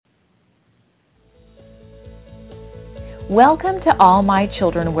Welcome to All My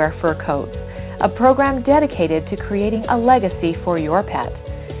Children Wear Fur Coats, a program dedicated to creating a legacy for your pet.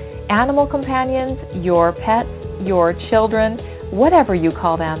 Animal companions, your pets, your children, whatever you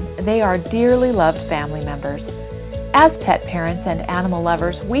call them, they are dearly loved family members. As pet parents and animal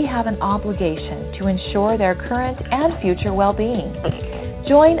lovers, we have an obligation to ensure their current and future well-being.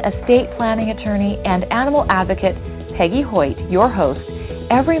 Join estate planning attorney and animal advocate Peggy Hoyt, your host,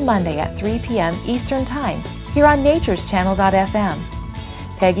 every Monday at 3 p.m. Eastern Time here on natureschannel.fm.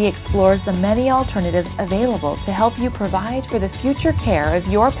 Peggy explores the many alternatives available to help you provide for the future care of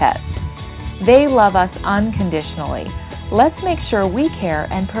your pets. They love us unconditionally. Let's make sure we care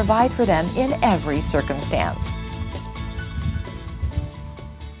and provide for them in every circumstance.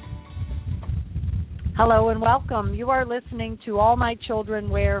 Hello and welcome. You are listening to All My Children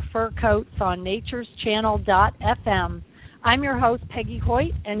Wear Fur Coats on natureschannel.fm. I'm your host, Peggy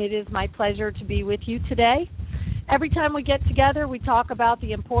Hoyt, and it is my pleasure to be with you today. Every time we get together, we talk about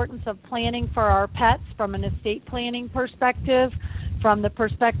the importance of planning for our pets from an estate planning perspective, from the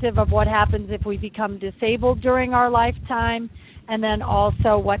perspective of what happens if we become disabled during our lifetime, and then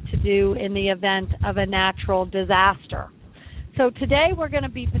also what to do in the event of a natural disaster. So today we're going to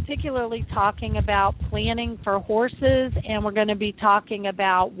be particularly talking about planning for horses, and we're going to be talking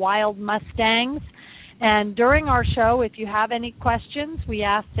about wild Mustangs. And during our show, if you have any questions, we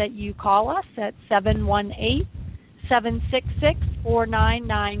ask that you call us at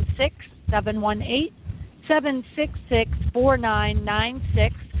 718-766-4996,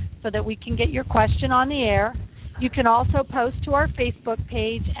 718-766-4996, so that we can get your question on the air. You can also post to our Facebook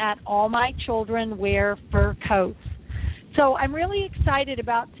page at All My Children Wear Fur Coats. So I'm really excited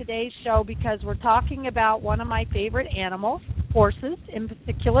about today's show because we're talking about one of my favorite animals, horses in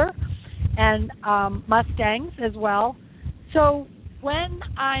particular, and Mustangs as well. So when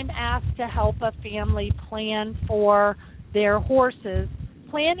I'm asked to help a family plan for their horses,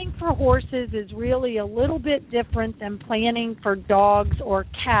 planning for horses is really a little bit different than planning for dogs or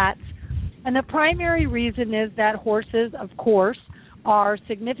cats. And the primary reason is that horses, of course, are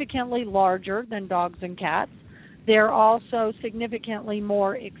significantly larger than dogs and cats. They're also significantly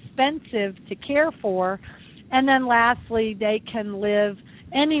more expensive to care for. And then lastly, they can live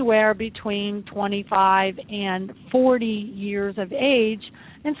anywhere between 25 and 40 years of age,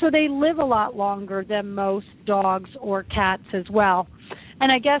 and so they live a lot longer than most dogs or cats as well.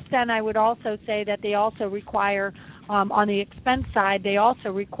 And I guess then I would also say that they also require, on the expense side, they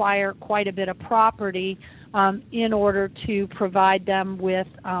also require quite a bit of property in order to provide them with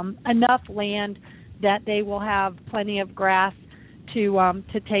enough land that they will have plenty of grass to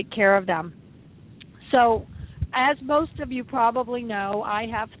take care of them. So, as most of you probably know, I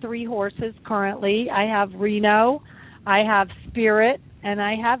have 3 horses currently. I have Reno, I have Spirit, and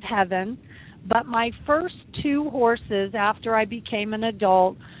I have Heaven. But my first 2 horses after I became an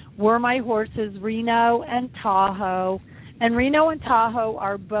adult were my horses Reno and Tahoe. And Reno and Tahoe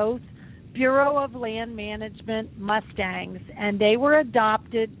are both Bureau of Land Management Mustangs, and they were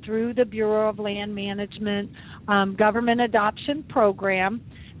adopted through the Bureau of Land Management government adoption program.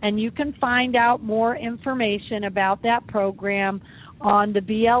 And you can find out more information about that program on the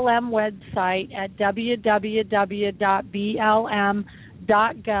BLM website at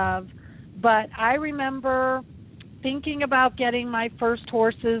www.blm.gov. But I remember thinking about getting my first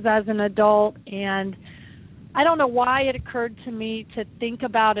horses as an adult, and I don't know why it occurred to me to think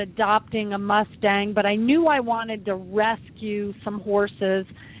about adopting a Mustang, but I knew I wanted to rescue some horses.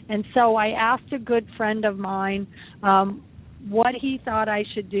 And so I asked a good friend of mine what he thought I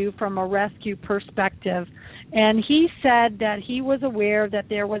should do from a rescue perspective. And he said that he was aware that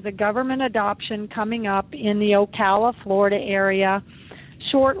there was a government adoption coming up in the Ocala, Florida area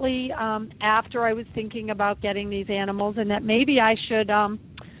shortly after I was thinking about getting these animals, and that maybe I should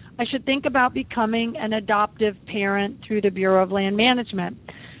think about becoming an adoptive parent through the Bureau of Land Management.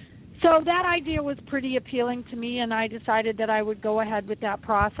 So that idea was pretty appealing to me, and I decided that I would go ahead with that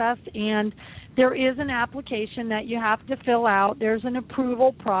process. And there is an application that you have to fill out. There's an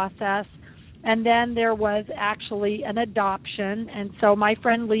approval process, and then there was actually an adoption. And so my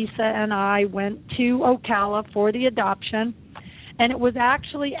friend Lisa and I went to Ocala for the adoption, and it was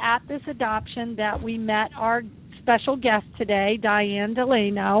actually at this adoption that we met our special guest today, Diane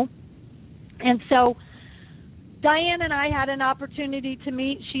Delano. And so Diane and I had an opportunity to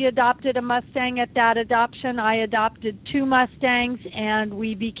meet. She adopted a Mustang at that adoption. I adopted 2 Mustangs, and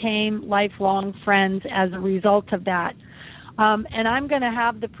we became lifelong friends as a result of that. And I'm going to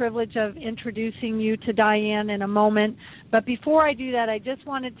have the privilege of introducing you to Diane in a moment. But before I do that, I just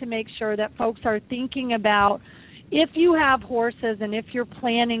wanted to make sure that folks are thinking about, if you have horses and if you're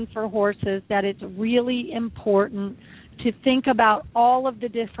planning for horses, that it's really important to think about all of the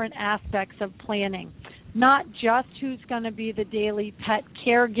different aspects of planning, not just who's going to be the daily pet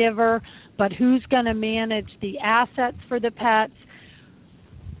caregiver, but who's going to manage the assets for the pets,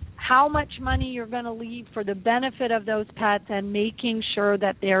 how much money you're going to leave for the benefit of those pets, and making sure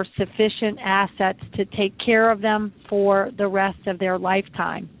that there are sufficient assets to take care of them for the rest of their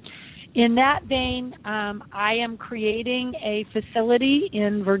lifetime. In that vein, I am creating a facility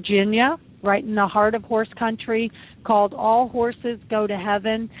in Virginia, right in the heart of horse country, called All Horses Go to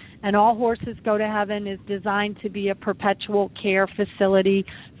Heaven. And All Horses Go to Heaven is designed to be a perpetual care facility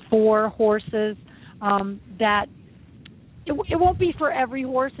for horses that it won't be for every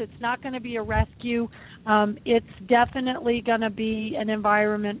horse. It's not going to be a rescue. It's definitely going to be an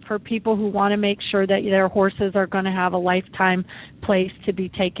environment for people who want to make sure that their horses are going to have a lifetime place to be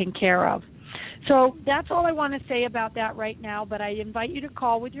taken care of. So that's all I want to say about that right now, but I invite you to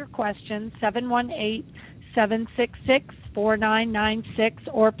call with your questions, 718-766-4996,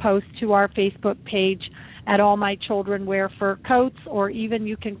 or post to our Facebook page at All My Children Wear Fur Coats, or even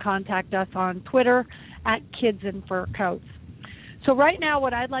you can contact us on Twitter at Kids in Fur Coats. So right now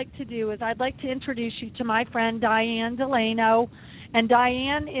what I'd like to do is I'd like to introduce you to my friend Diane Delano. And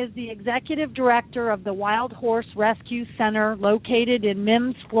Diane is the Executive Director of the Wild Horse Rescue Center located in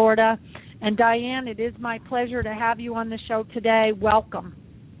Mims, Florida. And Diane, it is my pleasure to have you on the show today. Welcome.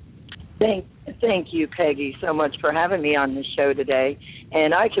 Thank you, Peggy, so much for having me on the show today.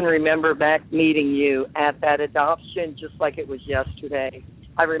 And I can remember back meeting you at that adoption just like it was yesterday.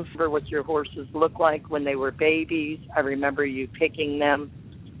 I remember what your horses looked like when they were babies. I remember you picking them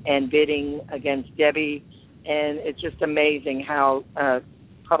and bidding against Debbie. And it's just amazing how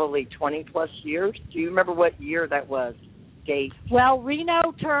probably 20-plus years. Do you remember what year that was? Date? Well,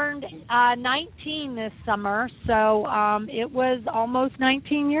 Reno turned 19 this summer, so it was almost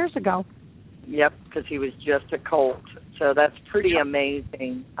 19 years ago. Yep, because he was just a colt. So that's pretty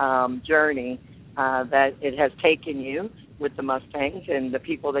amazing journey that it has taken you with the Mustangs and the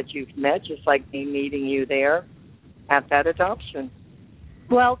people that you've met, just like me meeting you there at that adoption.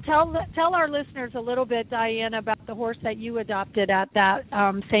 Well, tell our listeners a little bit, Diane, about the horse that you adopted at that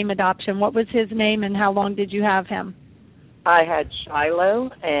same adoption. What was his name and how long did you have him? I had Shiloh,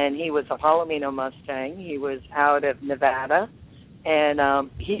 and he was a Palomino Mustang. He was out of Nevada, and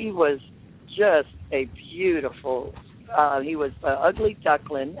he was just a beautiful, he was an ugly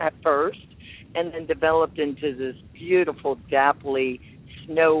duckling at first, and then developed into this beautiful, dappley,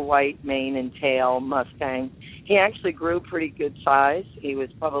 snow white mane and tail Mustang. He actually grew pretty good size. He was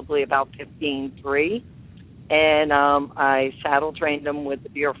probably about 15.3, and I saddle trained him with a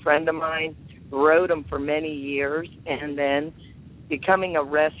dear friend of mine, rode him for many years, and then becoming a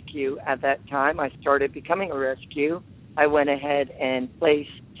rescue at that time, I started becoming a rescue. I went ahead and placed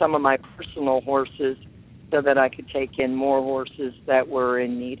some of my personal horses so that I could take in more horses that were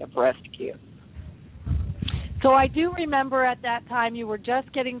in need of rescue. So I do remember at that time you were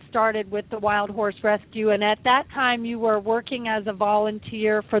just getting started with the Wild Horse Rescue, and at that time you were working as a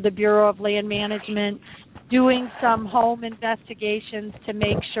volunteer for the Bureau of Land Management, doing some home investigations to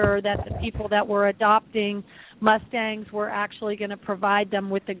make sure that the people that were adopting Mustangs were actually going to provide them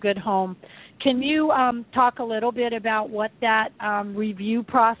with a good home. Can you talk a little bit about what that review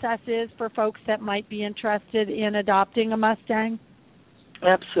process is for folks that might be interested in adopting a Mustang?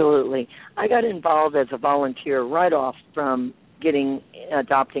 Absolutely. I got involved as a volunteer right off from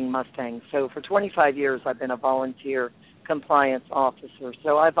adopting Mustangs. So for 25 years, I've been a volunteer compliance officer.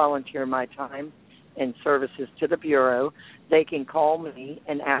 So I volunteer my time and services to the Bureau. They can call me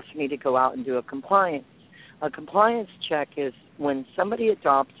and ask me to go out and do a compliance. A compliance check is when somebody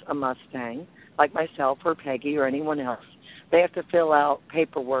adopts a Mustang, like myself or Peggy or anyone else, they have to fill out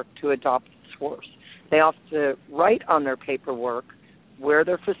paperwork to adopt this horse. They have to write on their paperwork where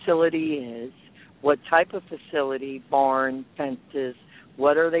their facility is, what type of facility, barn, fences,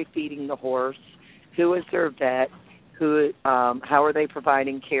 what are they feeding the horse, who is their vet, how are they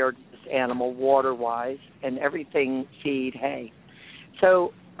providing care to this animal water-wise, and everything, feed, hay.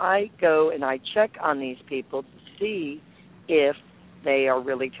 So I go and I check on these people to see if they are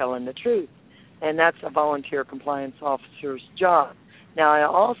really telling the truth, and that's a volunteer compliance officer's job. Now, I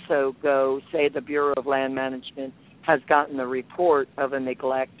also go, say the Bureau of Land Management has gotten the report of a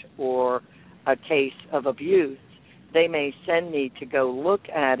neglect or a case of abuse, they may send me to go look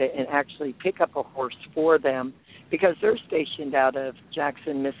at it and actually pick up a horse for them because they're stationed out of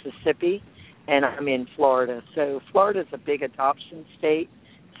Jackson, Mississippi, and I'm in Florida. So Florida's a big adoption state,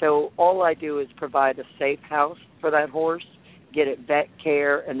 so all I do is provide a safe house for that horse, get it vet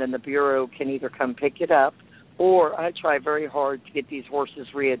care, and then the Bureau can either come pick it up, or I try very hard to get these horses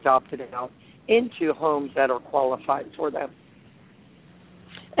readopted out into homes that are qualified for them.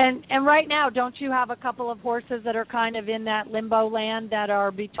 And right now, don't you have a couple of horses that are kind of in that limbo land that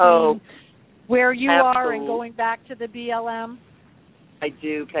are between where you are and going back to the BLM? I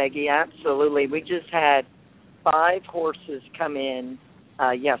do, Peggy, absolutely. We just had 5 horses come in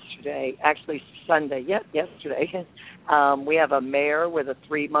yesterday, actually Sunday, yesterday. We have a mare with a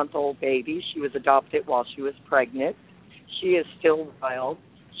 3-month-old baby. She was adopted while she was pregnant. She is still wild.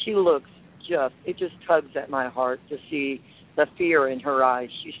 She looks it just tugs at my heart to see the fear in her eyes.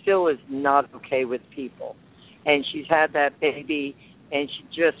 She still is not okay with people. And she's had that baby, and she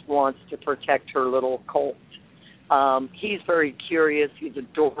just wants to protect her little colt. He's very curious. He's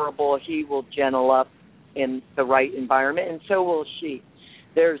adorable. He will gentle up in the right environment, and so will she.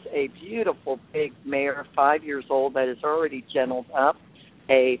 There's a beautiful big mare, 5 years old, that is already gentled up,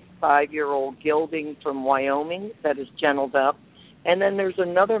 a 5-year-old gelding from Wyoming that is gentled up, and then there's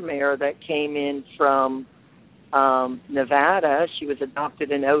another mare that came in from Nevada. She was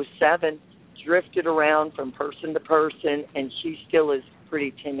adopted in 2007, drifted around from person to person, and she still is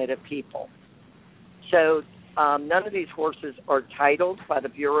pretty timid of people. So none of these horses are titled by the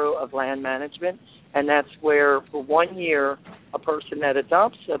Bureau of Land Management, and that's where for 1 year a person that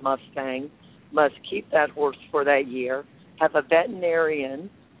adopts a Mustang must keep that horse for that year, have a veterinarian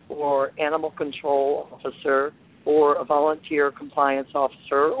or animal control officer or a volunteer compliance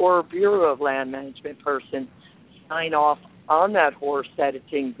officer or a Bureau of Land Management person sign off on that horse that it's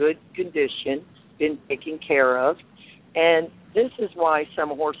in good condition, been taken care of. And this is why some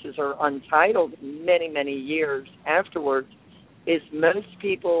horses are untitled many, many years afterwards, is most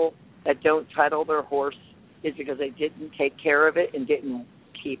people that don't title their horse is because they didn't take care of it and didn't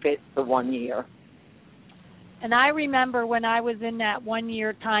keep it the 1 year. And I remember when I was in that 1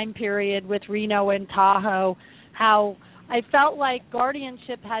 year time period with Reno and Tahoe, how I felt like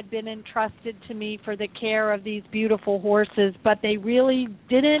guardianship had been entrusted to me for the care of these beautiful horses, but they really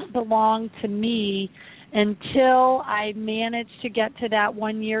didn't belong to me until I managed to get to that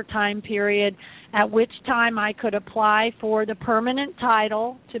 1 year time period, at which time I could apply for the permanent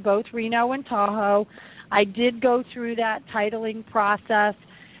title to both Reno and Tahoe. I did go through that titling process,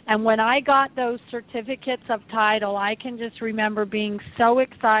 and when I got those certificates of title, I can just remember being so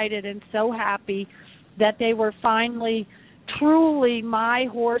excited and so happy that they were finally truly my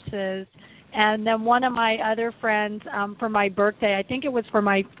horses. And then one of my other friends, for my birthday, I think it was for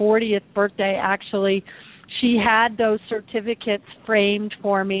my 40th birthday actually, she had those certificates framed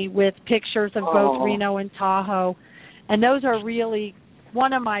for me with pictures of both Reno and Tahoe. And those are really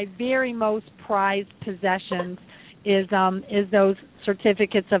one of my very most prized possessions is those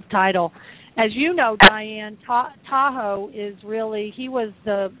certificates of title. As you know, Diane, Tahoe is really, he was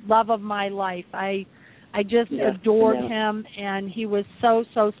the love of my life. I just adored him, and he was so,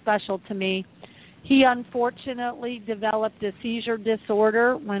 so special to me. He unfortunately developed a seizure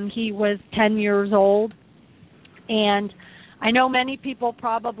disorder when he was 10 years old, and I know many people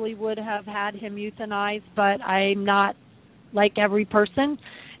probably would have had him euthanized, but I'm not like every person,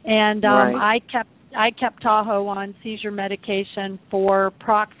 and I kept Tahoe on seizure medication for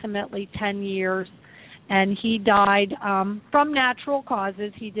approximately 10 years, and he died from natural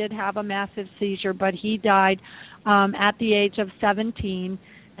causes. He did have a massive seizure, but he died at the age of 17,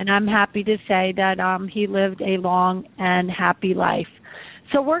 and I'm happy to say that he lived a long and happy life.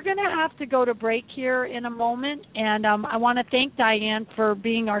 So we're going to have to go to break here in a moment, and I want to thank Diane for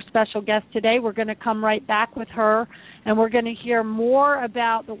being our special guest today. We're going to come right back with her, and we're going to hear more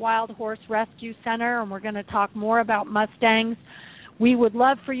about the Wild Horse Rescue Center, and we're going to talk more about Mustangs. We would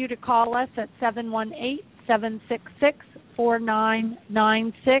love for you to call us at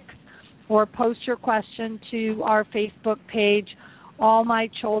 718-766-4996 or post your question to our Facebook page, All My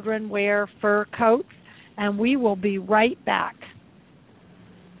Children Wear Fur Coats, and we will be right back.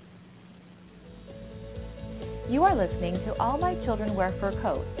 You are listening to All My Children Wear Fur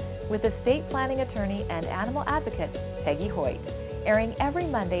Coats with estate planning attorney and animal advocate Peggy Hoyt, airing every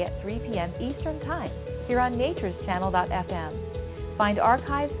Monday at 3 p.m. Eastern Time here on natureschannel.fm. Find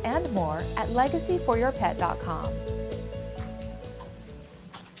archives and more at legacyforyourpet.com.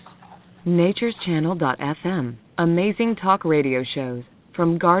 natureschannel.fm. Amazing talk radio shows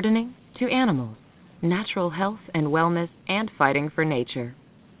from gardening to animals, natural health and wellness, and fighting for nature.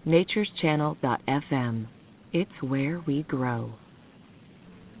 natureschannel.fm. It's where we grow.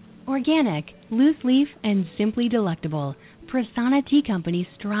 Organic, loose leaf, and simply delectable, Prasanna Tea Company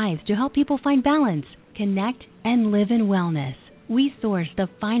strives to help people find balance, connect, and live in wellness. We source the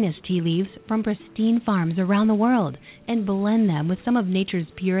finest tea leaves from pristine farms around the world and blend them with some of nature's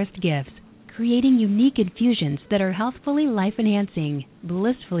purest gifts, creating unique infusions that are healthfully life-enhancing,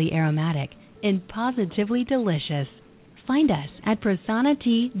 blissfully aromatic, and positively delicious. Find us at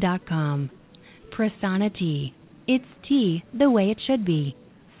PrasannaTea.com. Prasanna Tea. It's tea the way it should be.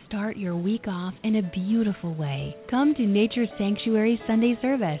 Start your week off in a beautiful way. Come to Nature's Sanctuary Sunday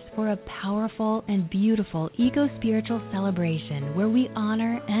service for a powerful and beautiful eco-spiritual celebration where we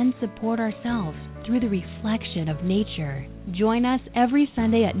honor and support ourselves through the reflection of nature. Join us every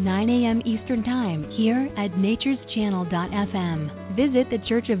Sunday at 9 a.m. Eastern Time here at natureschannel.fm. Visit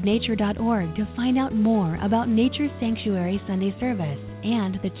thechurchofnature.org to find out more about Nature's Sanctuary Sunday service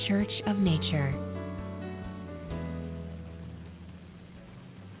and the Church of Nature.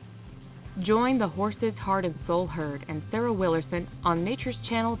 Join the Horses, Heart, and Soul Herd and Sarah Willerson on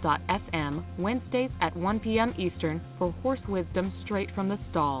natureschannel.fm Wednesdays at 1 p.m. Eastern for horse wisdom straight from the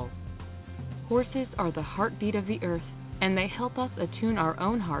stalls. Horses are the heartbeat of the earth, and they help us attune our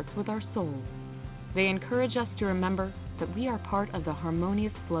own hearts with our souls. They encourage us to remember that we are part of the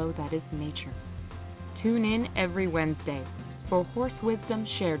harmonious flow that is nature. Tune in every Wednesday for horse wisdom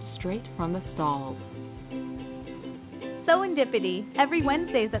shared straight from the stalls. Serendipity, every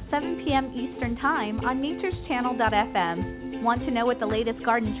Wednesdays at 7 p.m. Eastern Time on natureschannel.fm. Want to know what the latest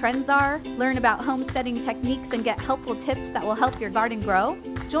garden trends are? Learn about homesteading techniques and get helpful tips that will help your garden grow?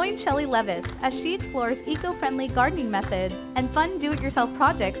 Join Shelley Levis as she explores eco-friendly gardening methods and fun do-it-yourself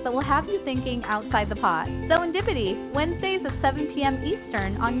projects that will have you thinking outside the pot. Serendipity, Wednesdays at 7 p.m.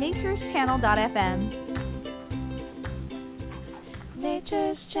 Eastern on natureschannel.fm.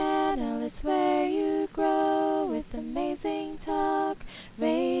 Nature's Channel is where you grow with amazing talk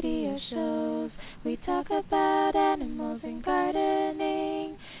radio shows. We talk about animals and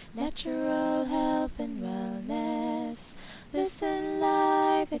gardening, natural health and wellness. Listen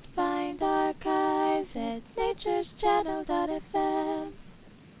live at Find Archives at natureschannel.fm.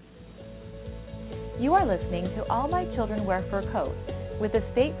 You are listening to All My Children Wear Fur Coats with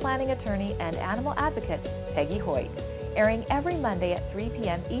estate planning attorney and animal advocate Peggy Hoyt, airing every Monday at 3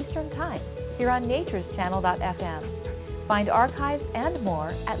 p.m. Eastern Time here on natureschannel.fm. Find archives and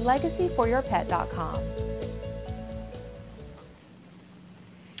more at legacyforyourpet.com.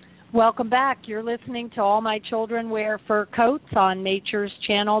 Welcome back. You're listening to All My Children Wear Fur Coats on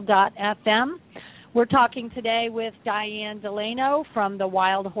natureschannel.fm. We're talking today with Diane Delano from the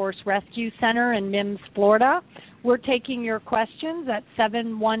Wild Horse Rescue Center in Mims, Florida. We're taking your questions at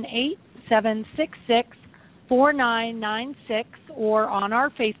 718-766-4996 or on our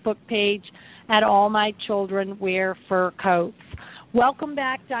Facebook page at All My Children Wear Fur Coats. Welcome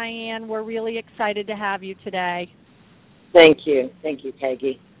back, Diane. We're really excited to have you today. Thank you. Thank you,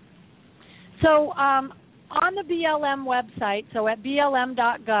 Peggy. So on the BLM website, so at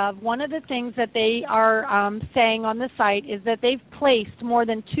blm.gov, one of the things that they are saying on the site is that they've placed more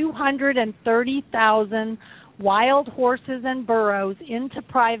than 230,000 wild horses and burros into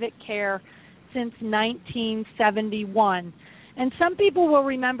private care since 1971. And some people will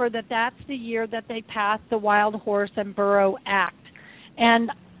remember that that's the year that they passed the Wild Horse and Burro Act. And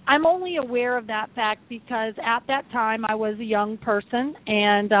I'm only aware of that fact because at that time I was a young person,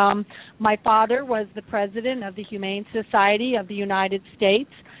 and my father was the president of the Humane Society of the United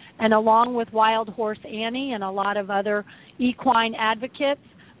States, and along with Wild Horse Annie and a lot of other equine advocates,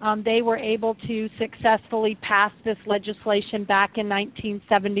 they were able to successfully pass this legislation back in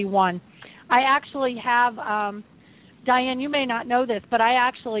 1971. I actually have, Diane, you may not know this, but I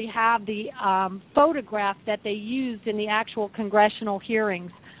actually have the photograph that they used in the actual congressional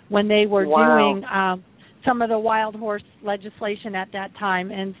hearings when they were doing some of the wild horse legislation at that time.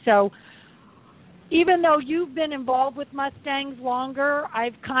 And so even though you've been involved with Mustangs longer,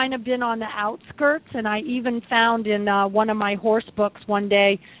 I've kind of been on the outskirts, and I even found in one of my horse books one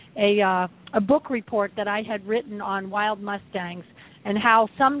day a book report that I had written on wild Mustangs and how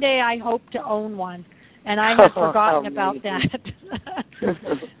someday I hope to own one. And I had forgotten about that.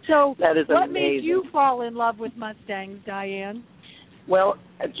 So that is what amazing. made you fall in love with Mustangs, Diane? Well,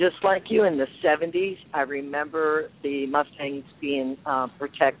 just like you, in the 70s, I remember the Mustangs being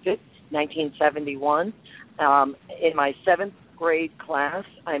protected, 1971. In my 7th grade class,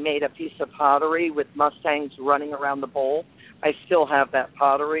 I made a piece of pottery with Mustangs running around the bowl. I still have that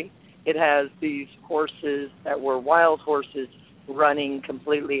pottery. It has these horses that were wild horses running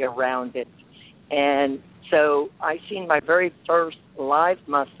completely around it. And so I seen my very first live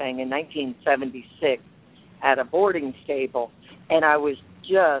Mustang in 1976 at a boarding stable, and I was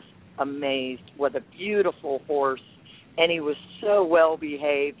just amazed. What a beautiful horse, and he was so well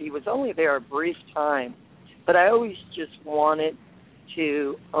behaved. He was only there a brief time, but I always just wanted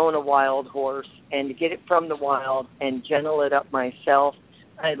to own a wild horse and to get it from the wild and gentle it up myself.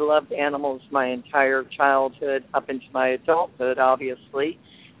 I loved animals my entire childhood up into my adulthood, obviously.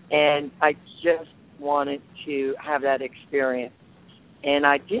 And I just wanted to have that experience. And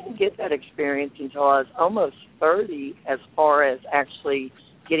I didn't get that experience until I was almost 30 as far as actually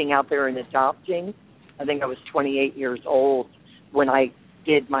getting out there and adopting. I think I was 28 years old when I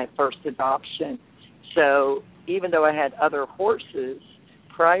did my first adoption. So even though I had other horses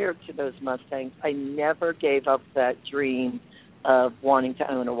prior to those Mustangs, I never gave up that dream of wanting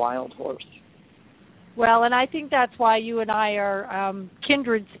to own a wild horse. Well, and I think that's why you and I are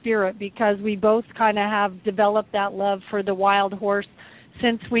kindred spirit, because we both kind of have developed that love for the wild horse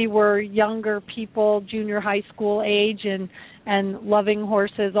since we were younger people, junior high school age, and loving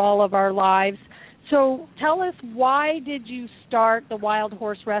horses all of our lives. So tell us, why did you start the Wild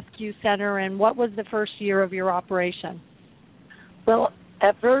Horse Rescue Center, and what was the first year of your operation? Well,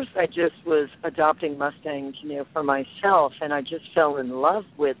 at first I just was adopting Mustangs, for myself, and I just fell in love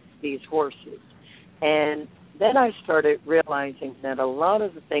with these horses. And then I started realizing that a lot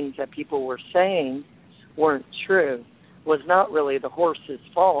of the things that people were saying weren't true, was not really the horse's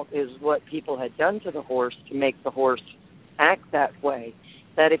fault, is what people had done to the horse to make the horse act that way.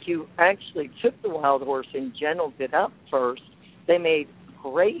 That if you actually took the wild horse and gentled it up first, they made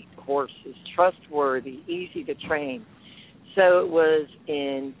great horses, trustworthy, easy to train. So it was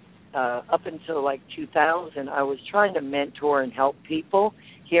up until like 2000, I was trying to mentor and help people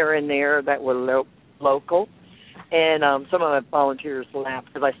here and there that were local. And some of my volunteers laughed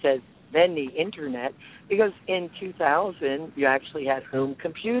because I said, then the internet, because in 2000, you actually had home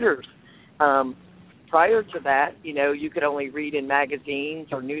computers. Prior to that, you could only read in magazines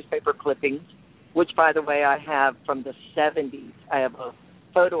or newspaper clippings, which, by the way, I have from the 70s. I have a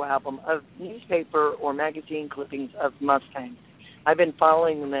photo album of newspaper or magazine clippings of Mustangs. I've been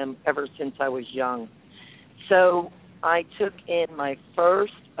following them ever since I was young. So I took in my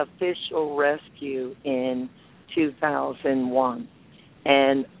first official rescue in 2001,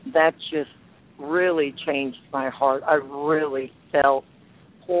 and that just really changed my heart. I really felt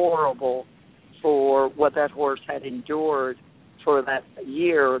horrible for what that horse had endured for that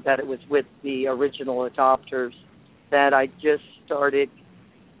year that it was with the original adopters, that I just started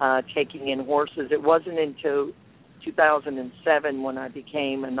taking in horses. It wasn't until 2007 when I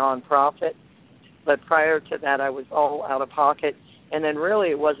became a nonprofit, but prior to that I was all out of pocket. And then really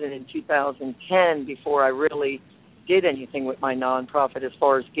it wasn't in 2010 before I really did anything with my nonprofit as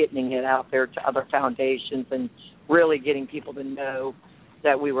far as getting it out there to other foundations and really getting people to know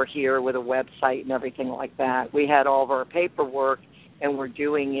that we were here with a website and everything like that. We had all of our paperwork, and we're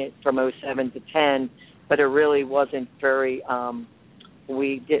doing it from 07 to 10, but it really wasn't very,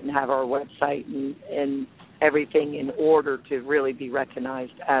 we didn't have our website and everything in order to really be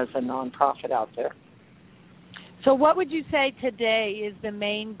recognized as a nonprofit out there. So what would you say today is the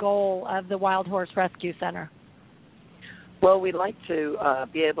main goal of the Wild Horse Rescue Center? Well, we'd like to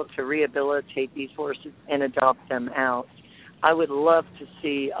be able to rehabilitate these horses and adopt them out. I would love to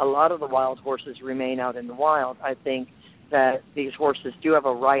see a lot of the wild horses remain out in the wild. I think that these horses do have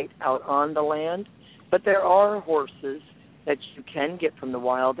a right out on the land, but there are horses that you can get from the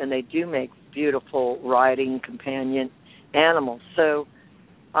wild, and they do make beautiful riding companion animals. So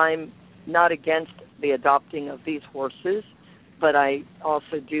I'm not against the adopting of these horses, but I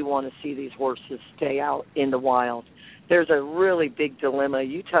also do want to see these horses stay out in the wild. There's a really big dilemma.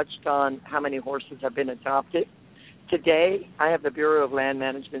 You touched on how many horses have been adopted. Today, I have the Bureau of Land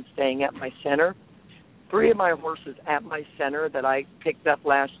Management staying at my center. 3 of my horses at my center that I picked up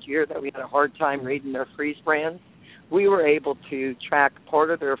last year that we had a hard time reading their freeze brands, we were able to track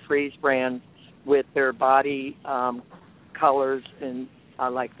part of their freeze brands with their body colors, and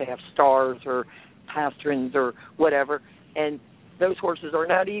like they have stars or pasterns or whatever, and those horses are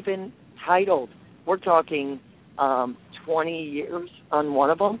not even titled. We're talking 20 years on one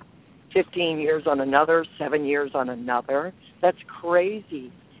of them, 15 years on another, 7 years on another. That's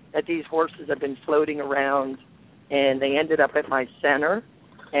crazy that these horses have been floating around, and they ended up at my center,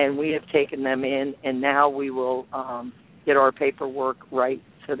 and we have taken them in, and now we will get our paperwork right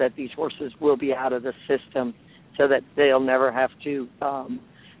so that these horses will be out of the system so that they'll never have to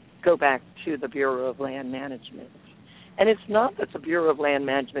go back to the Bureau of Land Management. And it's not that the Bureau of Land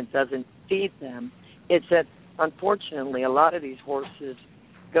Management doesn't feed them. It's that, unfortunately, a lot of these horses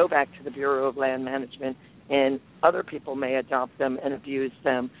go back to the Bureau of Land Management, and other people may adopt them and abuse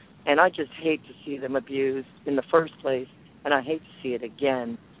them. And I just hate to see them abused in the first place, and I hate to see it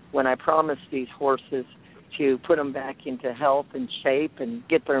again when I promised these horses to put them back into health and shape and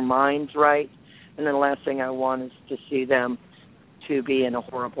get their minds right. And then the last thing I want is to see them to be in a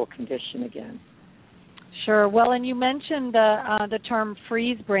horrible condition again. Sure. Well, and you mentioned the term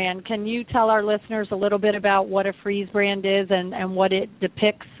freeze brand. Can you tell our listeners a little bit about what a freeze brand is and what it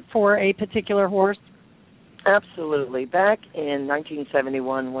depicts for a particular horse? Absolutely. Back in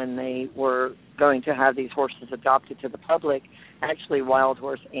 1971, when they were going to have these horses adopted to the public, actually Wild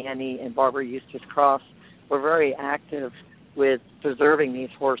Horse Annie and Barbara Eustace Cross were very active with preserving these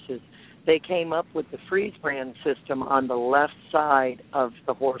horses. They came up with the freeze brand system on the left side of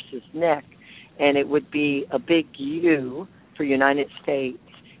the horse's neck, and it would be a big U for United States.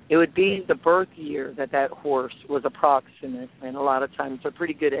 It would be the birth year that horse was approximate, and a lot of times they're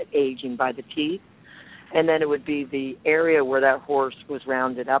pretty good at aging by the teeth. And then it would be the area where that horse was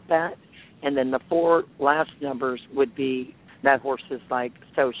rounded up at, and then the 4 last numbers would be that horse's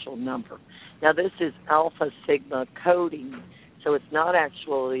social number. Now this is Alpha Sigma coding, so it's not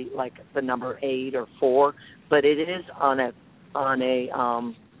actually like the number 8 or 4, but it is on a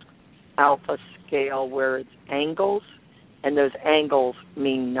alpha scale where it's angles, and those angles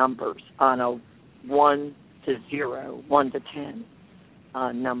mean numbers on a 1 to 0, 1 to 10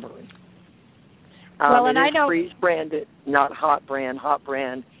 numbering. Well, and it I is know freeze branded, not hot brand. Hot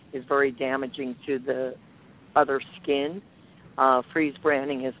brand is very damaging to the other skin. Freeze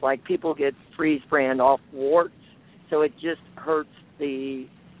branding is like people get freeze brand off warts, so it just hurts the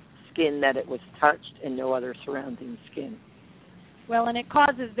skin that it was touched and no other surrounding skin. Well, and it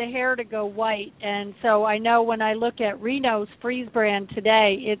causes the hair to go white, and so I know when I look at Reno's freeze brand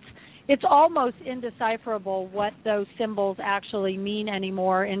today, it's almost indecipherable what those symbols actually mean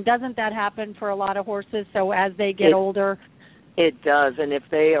anymore. And doesn't that happen for a lot of horses? So as they get older, it does. And if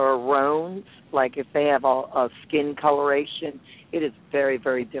they are roans, like if they have a skin coloration, it is very,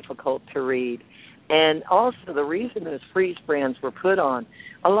 very difficult to read. And also the reason those freeze brands were put on,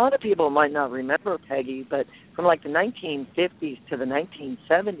 a lot of people might not remember, Peggy, but from like the 1950s to the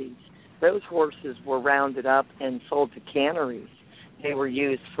 1970s, those horses were rounded up and sold to canneries. They were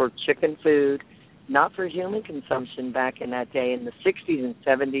used for chicken food, not for human consumption back in that day. In the 60s and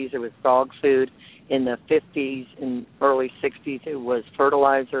 70s, it was dog food. In the 50s and early 60s, it was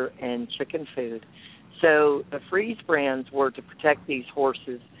fertilizer and chicken food. So the freeze brands were to protect these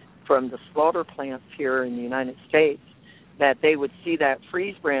horses from the slaughter plants here in the United States, that they would see that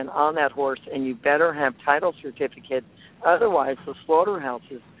freeze brand on that horse, and you better have title certificate. Otherwise, the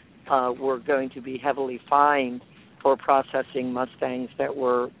slaughterhouses were going to be heavily fined for processing Mustangs that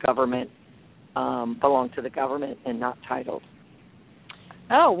were belonged to the government and not titled.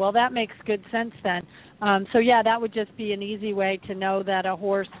 Oh, well, that makes good sense then. So, yeah, that would just be an easy way to know that a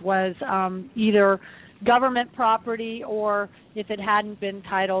horse was either government property, or if it hadn't been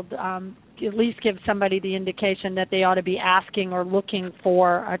titled, at least give somebody the indication that they ought to be asking or looking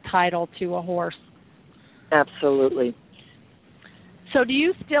for a title to a horse. Absolutely. So do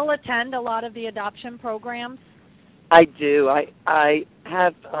you still attend a lot of the adoption programs? I do. I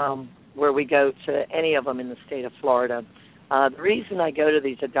have where we go to any of them in the state of Florida. The reason I go to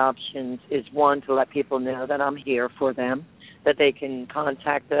these adoptions is, one, to let people know that I'm here for them, that they can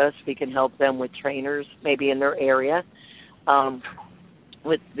contact us. We can help them with trainers maybe in their area.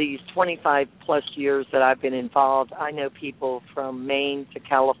 With these 25-plus years that I've been involved, I know people from Maine to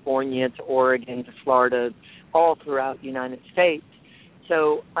California to Oregon to Florida, all throughout the United States.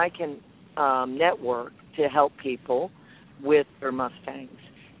 So I can network to help people with their Mustangs.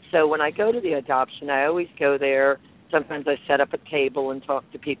 So when I go to the adoption, I always go there. Sometimes I set up a table and talk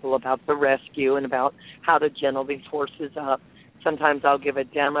to people about the rescue and about how to gentle these horses up. Sometimes I'll give a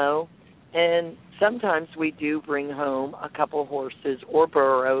demo, and sometimes we do bring home a couple horses or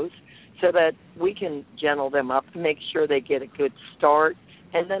burros so that we can gentle them up and make sure they get a good start,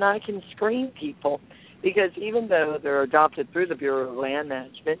 and then I can screen people, because even though they're adopted through the Bureau of Land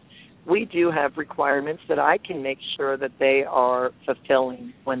Management, we do have requirements that I can make sure that they are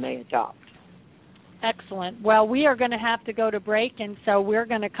fulfilling when they adopt. Excellent. Well, we are going to have to go to break, and so we're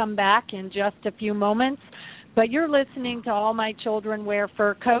going to come back in just a few moments. But you're listening to All My Children Wear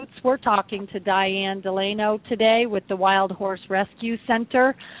Fur Coats. We're talking to Diane Delano today with the Wild Horse Rescue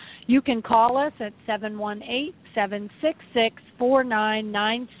Center. You can call us at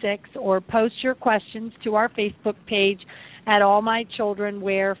 718-766-4996 or post your questions to our Facebook page at All My Children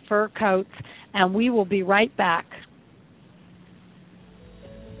Wear Fur Coats, and we will be right back.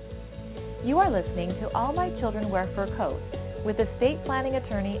 You are listening to All My Children Wear Fur Coats with estate planning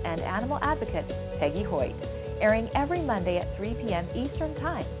attorney and animal advocate Peggy Hoyt, airing every Monday at 3 p.m. Eastern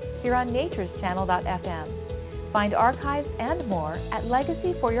Time here on natureschannel.fm. Find archives and more at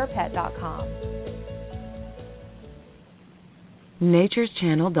legacyforyourpet.com.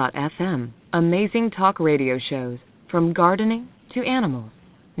 Natureschannel.fm. Amazing talk radio shows from gardening to animals,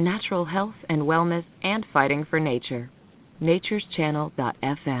 natural health and wellness, and fighting for nature.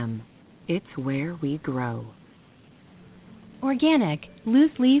 Natureschannel.fm. It's where we grow. Organic,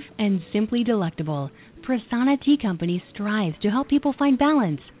 loose leaf, and simply delectable, Prasanna Tea Company strives to help people find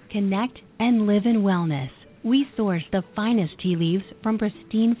balance, connect, and live in wellness. We source the finest tea leaves from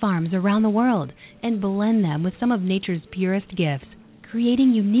pristine farms around the world and blend them with some of nature's purest gifts,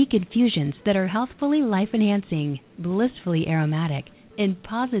 creating unique infusions that are healthfully life-enhancing, blissfully aromatic, and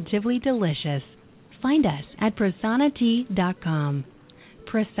positively delicious. Find us at prasannatea.com.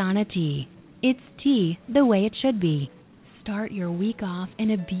 Prasanna Tea. It's tea the way it should be. Start your week off in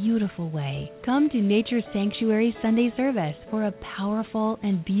a beautiful way. Come to Nature's Sanctuary Sunday service for a powerful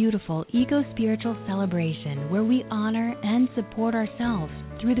and beautiful eco-spiritual celebration where we honor and support ourselves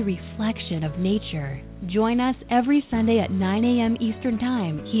through the reflection of nature. Join us every Sunday at 9 a.m. Eastern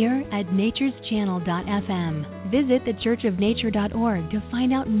Time here at natureschannel.fm. Visit thechurchofnature.org to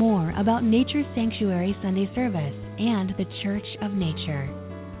find out more about Nature's Sanctuary Sunday service and the Church of Nature.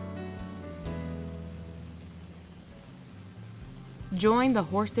 Join the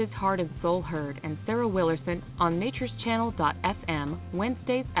Horses, Heart, and Soul Herd and Sarah Willerson on natureschannel.fm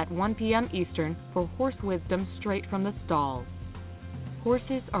Wednesdays at 1 p.m. Eastern for horse wisdom straight from the stalls.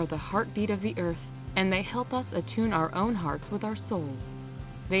 Horses are the heartbeat of the earth, and they help us attune our own hearts with our souls.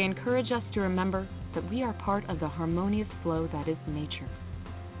 They encourage us to remember that we are part of the harmonious flow that is nature.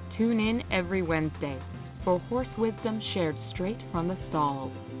 Tune in every Wednesday for horse wisdom shared straight from the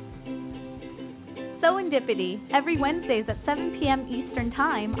stalls. Serendipity, every Wednesdays at 7 p.m. Eastern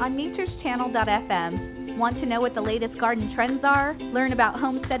Time on natureschannel.fm. Want to know what the latest garden trends are? Learn about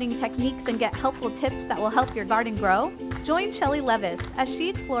homesteading techniques and get helpful tips that will help your garden grow? Join Shelley Levis as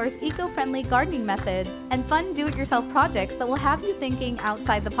she explores eco-friendly gardening methods and fun do-it-yourself projects that will have you thinking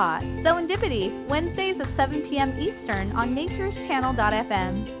outside the pot. Serendipity, Wednesdays at 7 p.m. Eastern on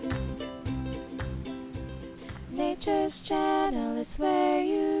natureschannel.fm. Nature's Channel is where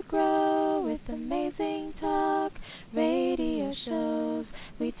you grow with amazing talk radio shows.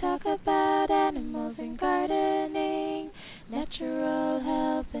 We talk about animals and gardening, natural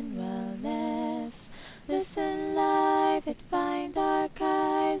health and wellness. Listen live and find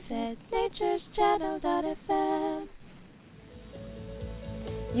archives at natureschannel.fm.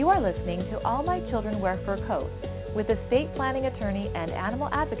 You are listening to All My Children Wear Fur Coats with estate planning attorney and animal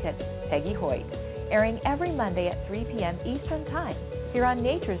advocate Peggy Hoyt, airing every Monday at 3 p.m. Eastern Time here on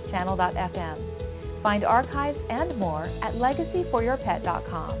natureschannel.fm. Find archives and more at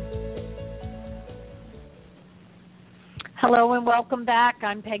legacyforyourpet.com. Hello and welcome back.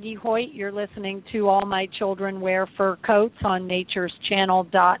 I'm Peggy Hoyt. You're listening to All My Children Wear Fur Coats on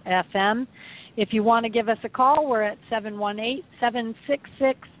natureschannel.fm. If you want to give us a call, we're at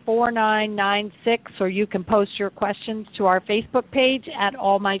 718-766-4996, or you can post your questions to our Facebook page at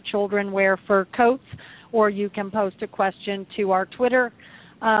All My Children Wear Fur Coats, or you can post a question to our Twitter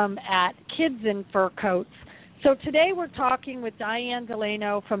at Kids in Fur Coats. So today we're talking with Diane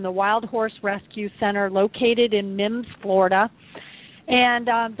Delano from the Wild Horse Rescue Center located in Mims, Florida. And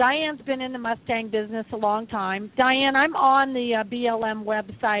Diane's been in the Mustang business a long time. Diane, I'm on the BLM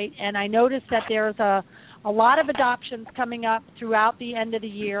website, and I noticed that there's a lot of adoptions coming up throughout the end of the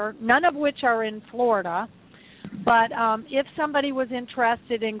year, none of which are in Florida. But if somebody was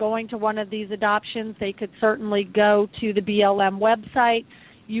interested in going to one of these adoptions, they could certainly go to the BLM website.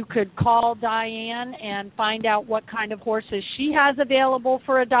 You could call Diane and find out what kind of horses she has available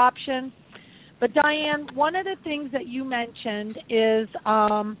for adoption. But, Diane, one of the things that you mentioned is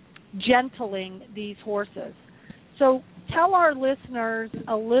gentling these horses. So tell our listeners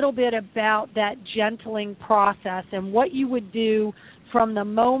a little bit about that gentling process and what you would do from the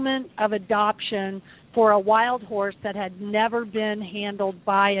moment of adoption for a wild horse that had never been handled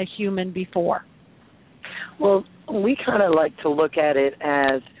by a human before. Well, we kind of like to look at it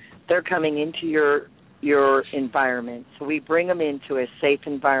as they're coming into your environment. So we bring them into a safe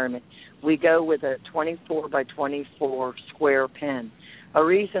environment. We go with a 24 by 24 square pen. A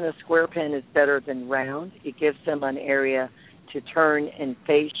reason a square pen is better than round, it gives them an area to turn and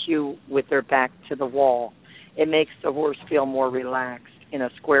face you with their back to the wall. It makes the horse feel more relaxed in a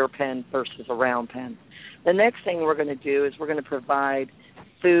square pen versus a round pen. The next thing we're going to do is we're going to provide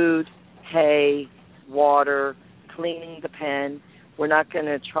food, hay, water, cleaning the pen. We're not going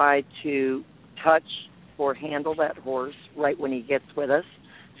to try to touch or handle that horse right when he gets with us.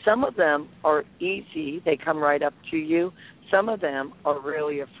 Some of them are easy. They come right up to you. Some of them are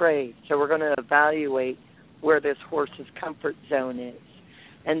really afraid. So we're going to evaluate where this horse's comfort zone is.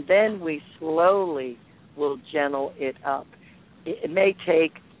 And then we slowly will gentle it up. It may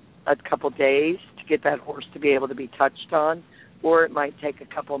take a couple days to get that horse to be able to be touched on, or it might take a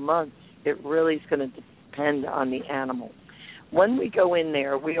couple months. It really is going to depend on the animal. When we go in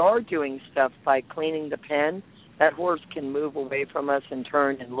there, we are doing stuff by cleaning the pen that horse can move away from us and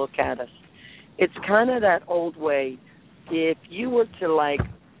turn and look at us. It's kind of that old way. If you were to, like,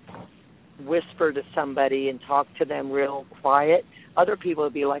 whisper to somebody and talk to them real quiet, other people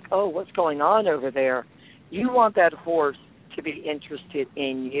would be like, oh, what's going on over there? You want that horse to be interested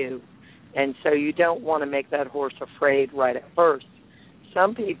in you. And so you don't want to make that horse afraid right at first.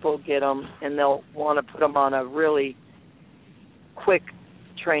 Some people get them and they'll want to put them on a really quick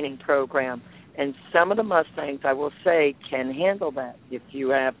training program. And some of the Mustangs, I will say, can handle that. If you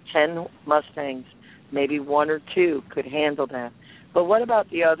have 10 Mustangs, maybe 1 or 2 could handle that. But what about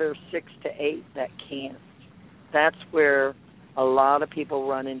the other 6 to 8 that can't? That's where a lot of people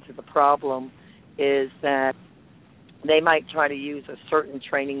run into the problem, is that they might try to use a certain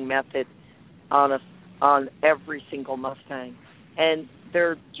training method on every single Mustang. And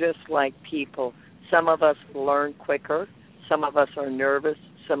they're just like people. Some of us learn quicker. Some of us are nervous.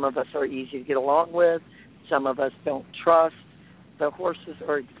 Some of us are easy to get along with. Some of us don't trust. The horses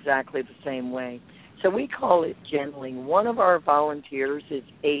are exactly the same way. So we call it gentling. One of our volunteers is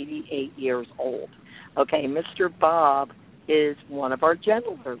 88 years old. Okay, Mr. Bob is one of our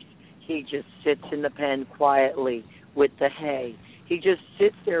gentlers. He just sits in the pen quietly with the hay. He just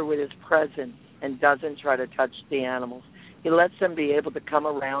sits there with his presence and doesn't try to touch the animals. He lets them be able to come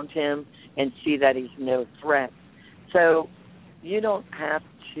around him and see that he's no threat. So you don't have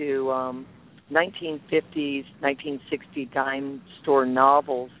to, 1950s, 1960 dime store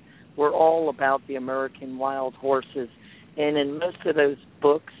novels were all about the American wild horses. And in most of those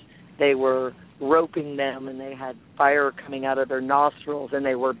books, they were roping them and they had fire coming out of their nostrils and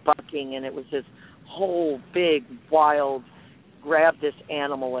they were bucking, and it was this whole big wild grab this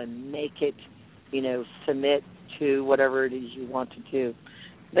animal and make it, submit to whatever it is you want to do.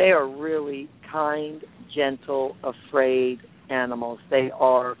 They are really kind, gentle, afraid animals. They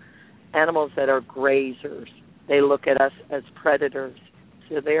are animals that are grazers. They look at us as predators.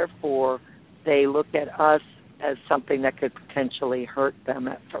 So therefore, they look at us as something that could potentially hurt them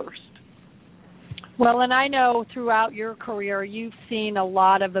at first. Well, and I know throughout your career you've seen a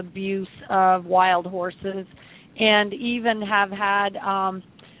lot of abuse of wild horses, and even have had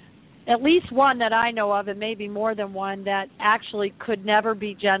at least one that I know of, and maybe more than one, that actually could never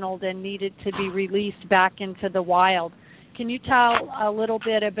be gentled and needed to be released back into the wild. Can you tell a little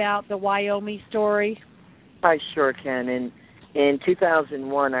bit about the Wyoming story? I sure can. In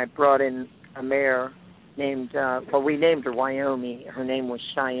 2001, I brought in a mare named, we named her Wyoming. Her name was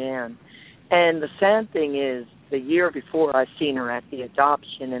Cheyenne. And the sad thing is, the year before, I seen her at the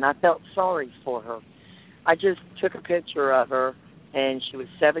adoption, and I felt sorry for her. I just took a picture of her, and she was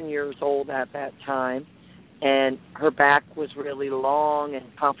 7 years old at that time, and her back was really long, and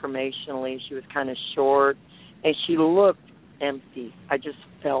conformationally she was kind of short, and she looked empty. I just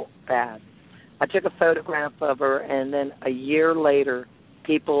felt bad. I took a photograph of her, and then a year later,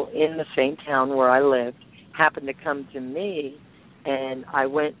 people in the same town where I lived happened to come to me, and I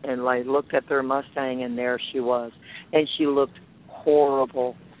went and I looked at their Mustang, and there she was. And she looked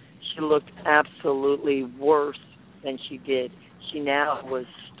horrible. She looked absolutely worse than she did. She now was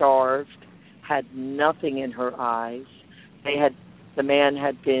starved, had nothing in her eyes. The man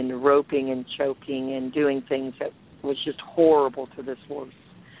had been roping and choking and doing things that was just horrible to this horse.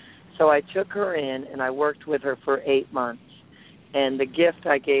 So I took her in, and I worked with her for 8 months. And the gift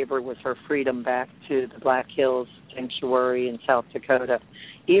I gave her was her freedom back to the Black Hills Sanctuary in South Dakota.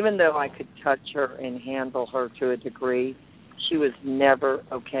 Even though I could touch her and handle her to a degree, she was never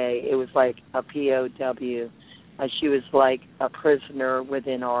okay. It was like a POW. She was like a prisoner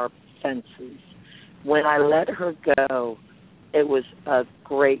within our fences. When I let her go, it was a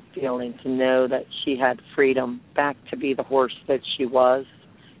great feeling to know that she had freedom back to be the horse that she was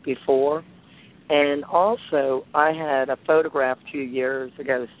before. And also, I had a photograph 2 years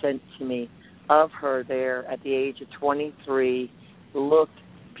ago sent to me of her there at the age of 23, looked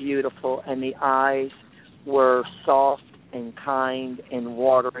beautiful, and the eyes were soft and kind and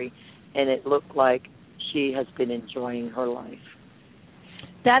watery, and it looked like she has been enjoying her life.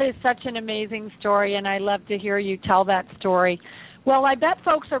 That is such an amazing story, and I love to hear you tell that story. Well, I bet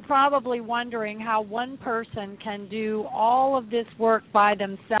folks are probably wondering how one person can do all of this work by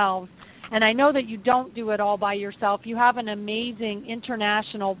themselves. And I know that you don't do it all by yourself. You have an amazing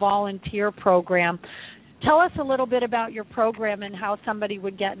international volunteer program. Tell us a little bit about your program and how somebody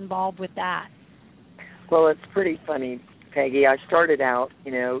would get involved with that. Well, it's pretty funny, Peggy. I started out,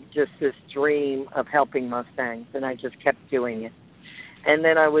 just this dream of helping Mustangs, and I just kept doing it. And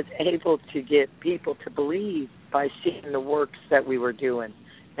then I was able to get people to believe by seeing the works that we were doing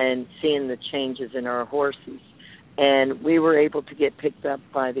and seeing the changes in our horses. And we were able to get picked up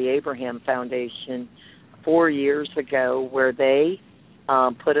by the Abraham Foundation 4 years ago where they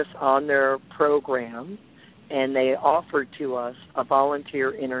put us on their program, and they offered to us a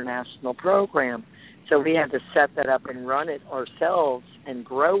volunteer international program. So we had to set that up and run it ourselves and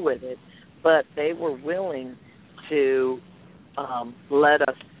grow with it, but they were willing to let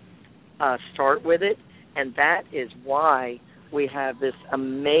us start with it, and that is why we have this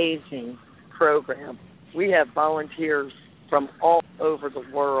amazing program. We have volunteers from all over the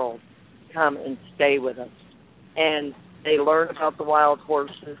world come and stay with us, and they learn about the wild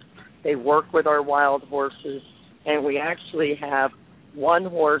horses. They work with our wild horses, and we actually have 1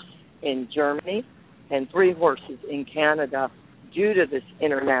 horse in Germany and 3 horses in Canada due to this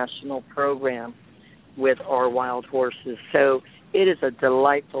international program with our wild horses. So it is a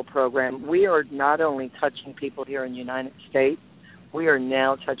delightful program. We are not only touching people here in the United States, we are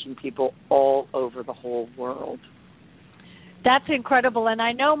now touching people all over the whole world. That's incredible, and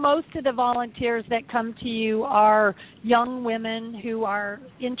I know most of the volunteers that come to you are young women who are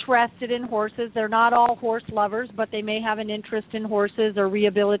interested in horses. They're not all horse lovers, but they may have an interest in horses or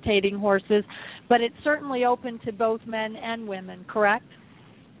rehabilitating horses, but it's certainly open to both men and women, correct?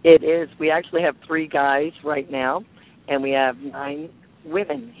 It is. We actually have 3 guys right now, and we have 9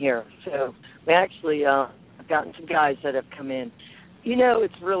 women here. So we actually have gotten some guys that have come in. You know,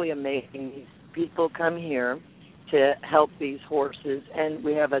 it's really amazing. These people come here to help these horses, and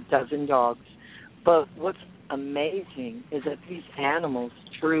we have a dozen dogs. But what's amazing is that these animals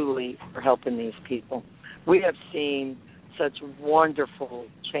truly are helping these people. We have seen such wonderful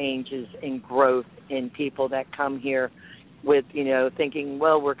changes and growth in people that come here with, you know, thinking,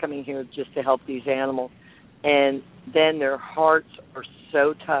 well, we're coming here just to help these animals. And then their hearts are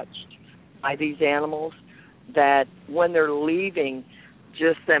so touched by these animals that when they're leaving,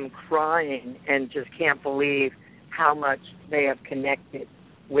 just them crying and just can't believe how much they have connected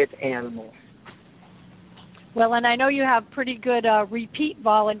with animals. Well, and I know you have pretty good repeat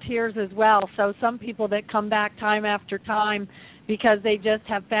volunteers as well, so some people that come back time after time because they just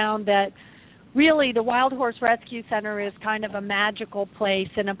have found that really the Wild Horse Rescue Center is kind of a magical place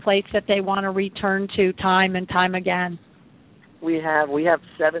and a place that they want to return to time and time again. We have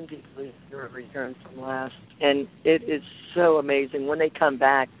 7 people who have returned from last, and it is so amazing when they come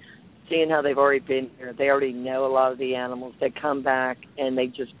back, seeing how they've already been here. They already know a lot of the animals. They come back and they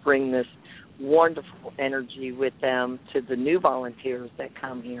just bring this wonderful energy with them to the new volunteers that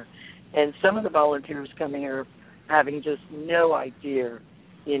come here. And some of the volunteers come here having just no idea,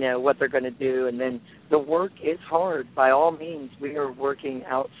 you know, what they're going to do. And then the work is hard. By all means, we are working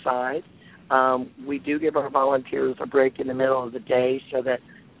outside. We do give our volunteers a break in the middle of the day so that,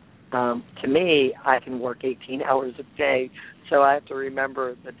 to me, I can work 18 hours a day. So I have to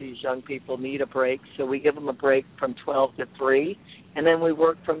remember that these young people need a break. So we give them a break from 12 to 3, and then we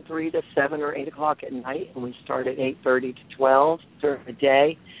work from 3 to 7 or 8 o'clock at night, and we start at 8:30 to 12 during the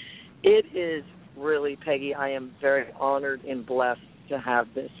day. It is really, Peggy, I am very honored and blessed to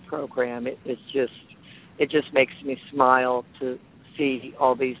have this program. It just makes me smile to see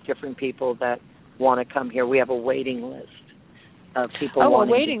all these different people that want to come here. We have a waiting list of people wanting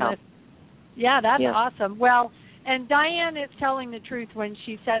a waiting to come. list. Yeah, that's awesome. Well, and Diane is telling the truth when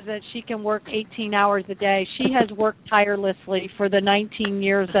she says that she can work 18 hours a day. She has worked tirelessly for the 19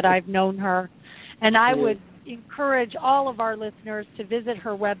 years that I've known her. And I would encourage all of our listeners to visit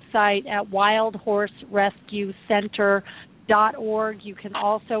her website at wildhorserescuecenter.org. You can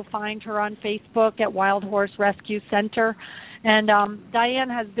also find her on Facebook at Wild Horse Rescue Center. And Diane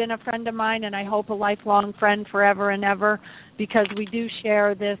has been a friend of mine, and I hope a lifelong friend forever and ever, because we do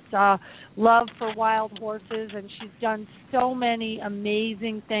share this love for wild horses, and she's done so many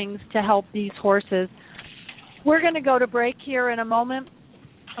amazing things to help these horses. We're going to go to break here in a moment,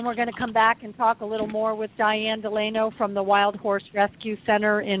 and we're going to come back and talk a little more with Diane Delano from the Wild Horse Rescue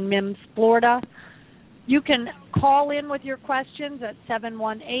Center in Mims, Florida. You can call in with your questions at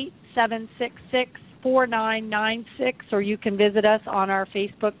 718-766-4996, or you can visit us on our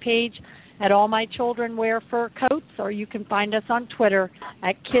Facebook page at All My Children Wear Fur Coats, or you can find us on Twitter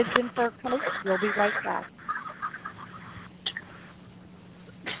at Kids in Fur Coats. We'll be right back.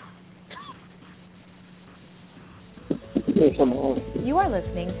 You are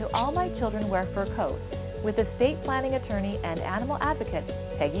listening to All My Children Wear Fur Coats with estate planning attorney and animal advocate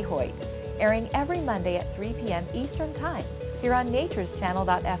Peggy Hoyt, airing every Monday at 3 p.m. Eastern Time here on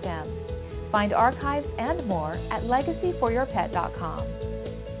natureschannel.fm. Find archives and more at legacyforyourpet.com.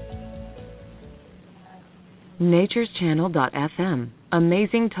 natureschannel.fm.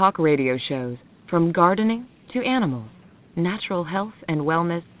 Amazing talk radio shows from gardening to animals, natural health and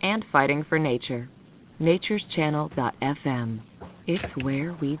wellness, and fighting for nature. natureschannel.fm. It's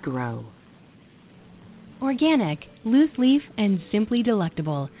where we grow. Organic, loose leaf, and simply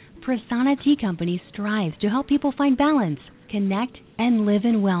delectable, Prasanna Tea Company strives to help people find balance, connect, and live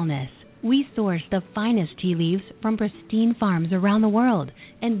in wellness. We source the finest tea leaves from pristine farms around the world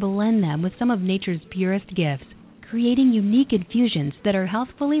and blend them with some of nature's purest gifts, creating unique infusions that are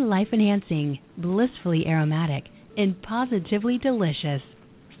healthfully life-enhancing, blissfully aromatic, and positively delicious.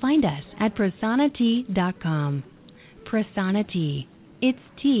 Find us at prasannatea.com. Prasanna Tea. It's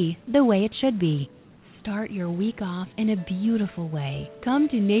tea the way it should be. Start your week off in a beautiful way. Come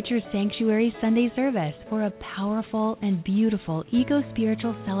to Nature's Sanctuary Sunday service for a powerful and beautiful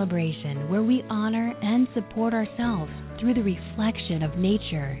eco-spiritual celebration where we honor and support ourselves through the reflection of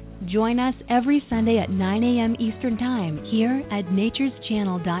nature. Join us every Sunday at 9 a.m. Eastern Time here at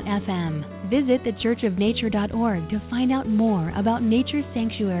natureschannel.fm. Visit thechurchofnature.org to find out more about Nature's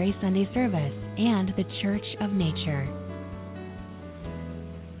Sanctuary Sunday service and the Church of Nature.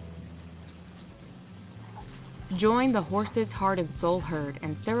 Join the Horses, Heart, and Soul Herd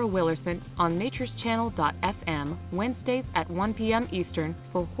and Sarah Willerson on natureschannel.fm Wednesdays at 1 p.m. Eastern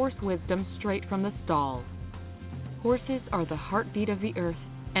for horse wisdom straight from the stalls. Horses are the heartbeat of the earth,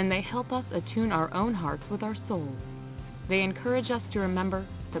 and they help us attune our own hearts with our souls. They encourage us to remember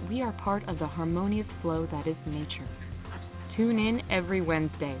that we are part of the harmonious flow that is nature. Tune in every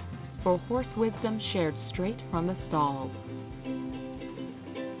Wednesday for horse wisdom shared straight from the stalls.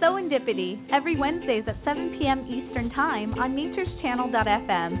 Serendipity, every Wednesdays at 7 p.m. Eastern Time on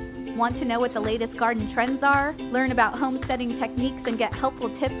natureschannel.fm. Want to know what the latest garden trends are? Learn about homesteading techniques and get helpful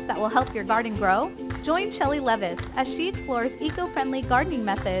tips that will help your garden grow? Join Shelley Levis as she explores eco-friendly gardening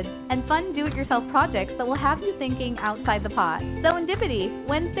methods and fun do-it-yourself projects that will have you thinking outside the pot. Serendipity,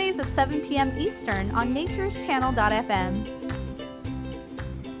 Wednesdays at 7 p.m. Eastern on natureschannel.fm.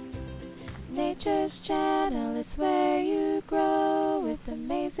 Nature's Channel is where you grow with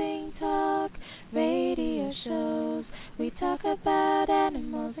amazing talk radio shows. We talk about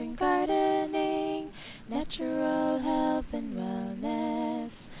animals and gardening, natural health and wellness.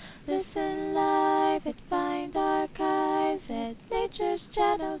 Listen live and find archives at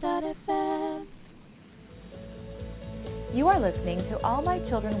natureschannel.fm. You are listening to All My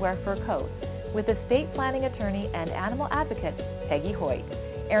Children Wear Fur Coats with estate planning attorney and animal advocate Peggy Hoyt,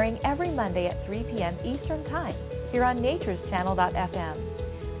 airing every Monday at 3 p.m. Eastern Time here on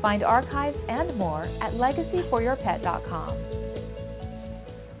natureschannel.fm. Find archives and more at legacyforyourpet.com.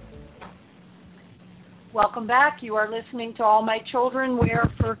 Welcome back. You are listening to All My Children Wear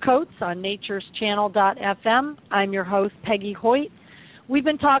Fur Coats on natureschannel.fm. I'm your host, Peggy Hoyt. We've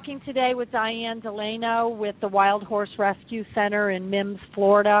been talking today with Diane Delano with the Wild Horse Rescue Center in Mims,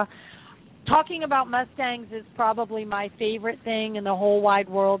 Florida. Talking about Mustangs is probably my favorite thing in the whole wide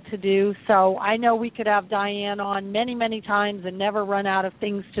world to do, so I know we could have Diane on many, many times and never run out of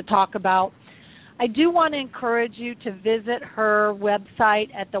things to talk about. I do want to encourage you to visit her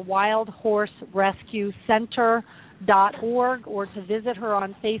website at the wildhorserescuecenter.org or to visit her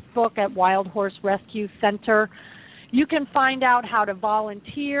on Facebook at Wild Horse Rescue Center. You can find out how to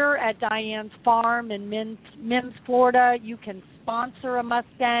volunteer at Diane's farm in Mims, Florida. You can sponsor a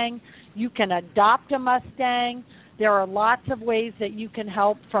Mustang. You can adopt a Mustang. There are lots of ways that you can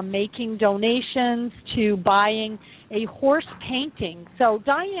help, from making donations to buying a horse painting. So,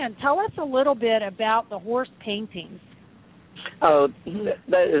 Diane, tell us a little bit about the horse paintings. Oh,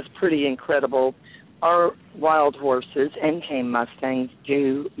 that is pretty incredible. Our wild horses and tame Mustangs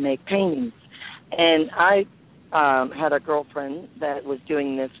do make paintings. And I had a girlfriend that was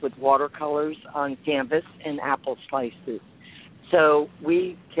doing this with watercolors on canvas and apple slices. So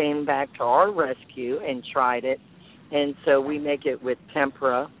we came back to our rescue and tried it, and so we make it with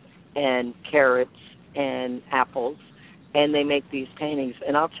tempera and carrots and apples, and they make these paintings.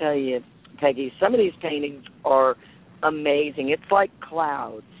 And I'll tell you, Peggy, some of these paintings are amazing. It's like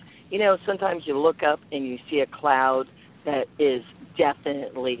clouds. You know, sometimes you look up and you see a cloud that is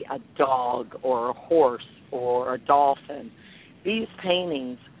definitely a dog or a horse or a dolphin. These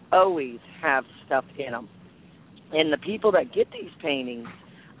paintings always have stuff in them. And the people that get these paintings,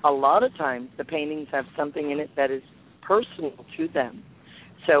 a lot of times the paintings have something in it that is personal to them.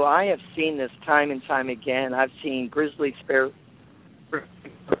 So I have seen this time and time again. I've seen grizzly bears.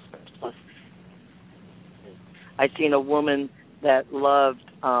 I've seen a woman that loved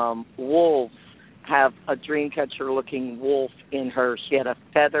wolves have a dreamcatcher-looking wolf in her. She had a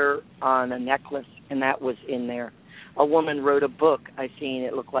feather on a necklace, and that was in there. A woman wrote a book. I've seen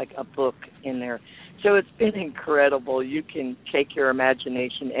it look like a book in there. So it's been incredible. You can take your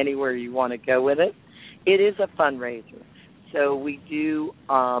imagination anywhere you want to go with it. It is a fundraiser. So we do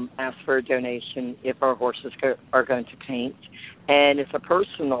ask for a donation if our horses are going to paint. And it's a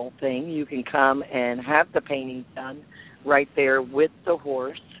personal thing. You can come and have the painting done right there with the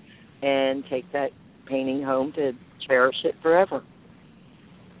horse and take that painting home to cherish it forever.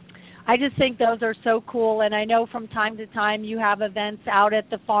 I just think those are so cool, and I know from time to time you have events out at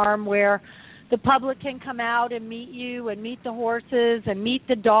the farm where the public can come out and meet you and meet the horses and meet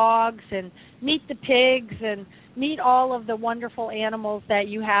the dogs and meet the pigs and meet all of the wonderful animals that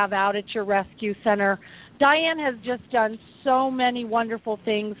you have out at your rescue center. Diane has just done so many wonderful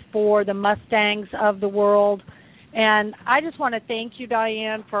things for the Mustangs of the world, and I just want to thank you,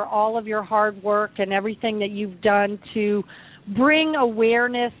 Diane, for all of your hard work and everything that you've done to bring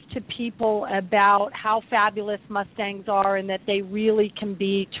awareness to people about how fabulous Mustangs are and that they really can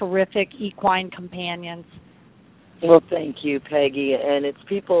be terrific equine companions. Well, thank you, Peggy. And it's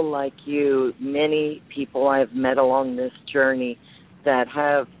people like you, many people I have met along this journey that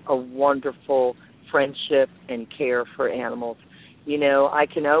have a wonderful friendship and care for animals. You know, I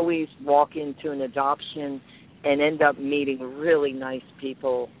can always walk into an adoption and end up meeting really nice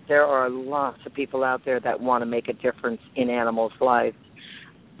people. There are lots of people out there that want to make a difference in animals' lives.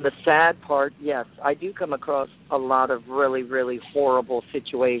 The sad part, yes, I do come across a lot of really, really horrible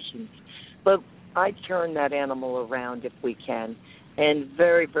situations, but I turn that animal around if we can, and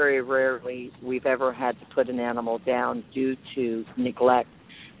very, very rarely we've ever had to put an animal down due to neglect.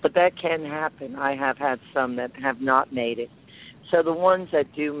 But that can happen. I have had some that have not made it. So the ones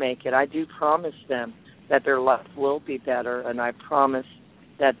that do make it, I do promise them that their life will be better, and I promise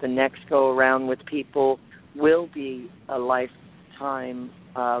that the next go-around with people will be a lifetime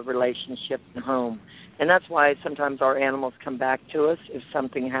relationship and home. And that's why sometimes our animals come back to us if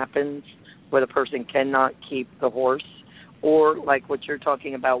something happens where the person cannot keep the horse, or like what you're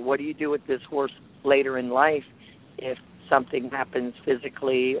talking about, what do you do with this horse later in life if something happens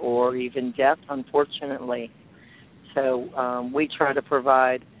physically or even death, unfortunately. So we try to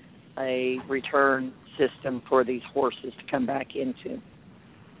provide a return system for these horses to come back into.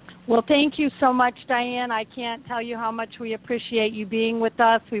 Well, thank you so much, Diane. I can't tell you how much we appreciate you being with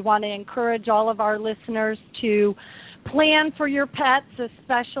us. We want to encourage all of our listeners to plan for your pets,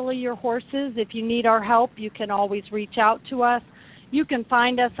 especially your horses. If you need our help, you can always reach out to us. You can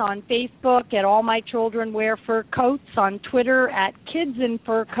find us on Facebook at All My Children Wear Fur Coats, on Twitter at Kids in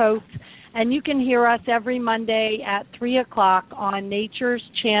Fur Coats, and you can hear us every Monday at 3 o'clock on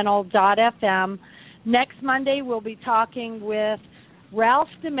natureschannel.fm. Next Monday, we'll be talking with Ralph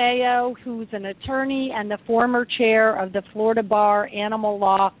DeMeo, who's an attorney and the former chair of the Florida Bar Animal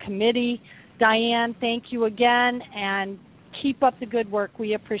Law Committee. Diane, thank you again, and keep up the good work.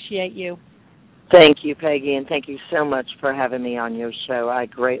 We appreciate you. Thank you, Peggy, and thank you so much for having me on your show. I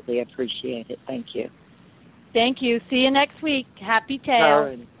greatly appreciate it. Thank you. Thank you. See you next week. Happy Tails. All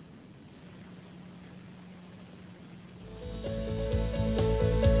right.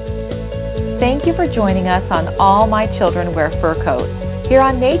 Thank you for joining us on All My Children Wear Fur Coats here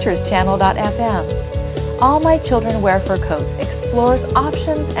on natureschannel.fm. All My Children Wear Fur Coats explores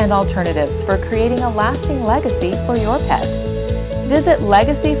options and alternatives for creating a lasting legacy for your pet. Visit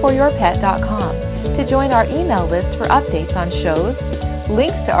legacyforyourpet.com to join our email list for updates on shows,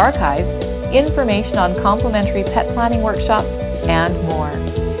 links to archives, information on complimentary pet planning workshops, and more.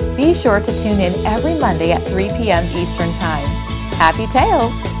 Be sure to tune in every Monday at 3 p.m. Eastern Time. Happy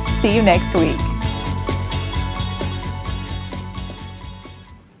Tails! See you next week.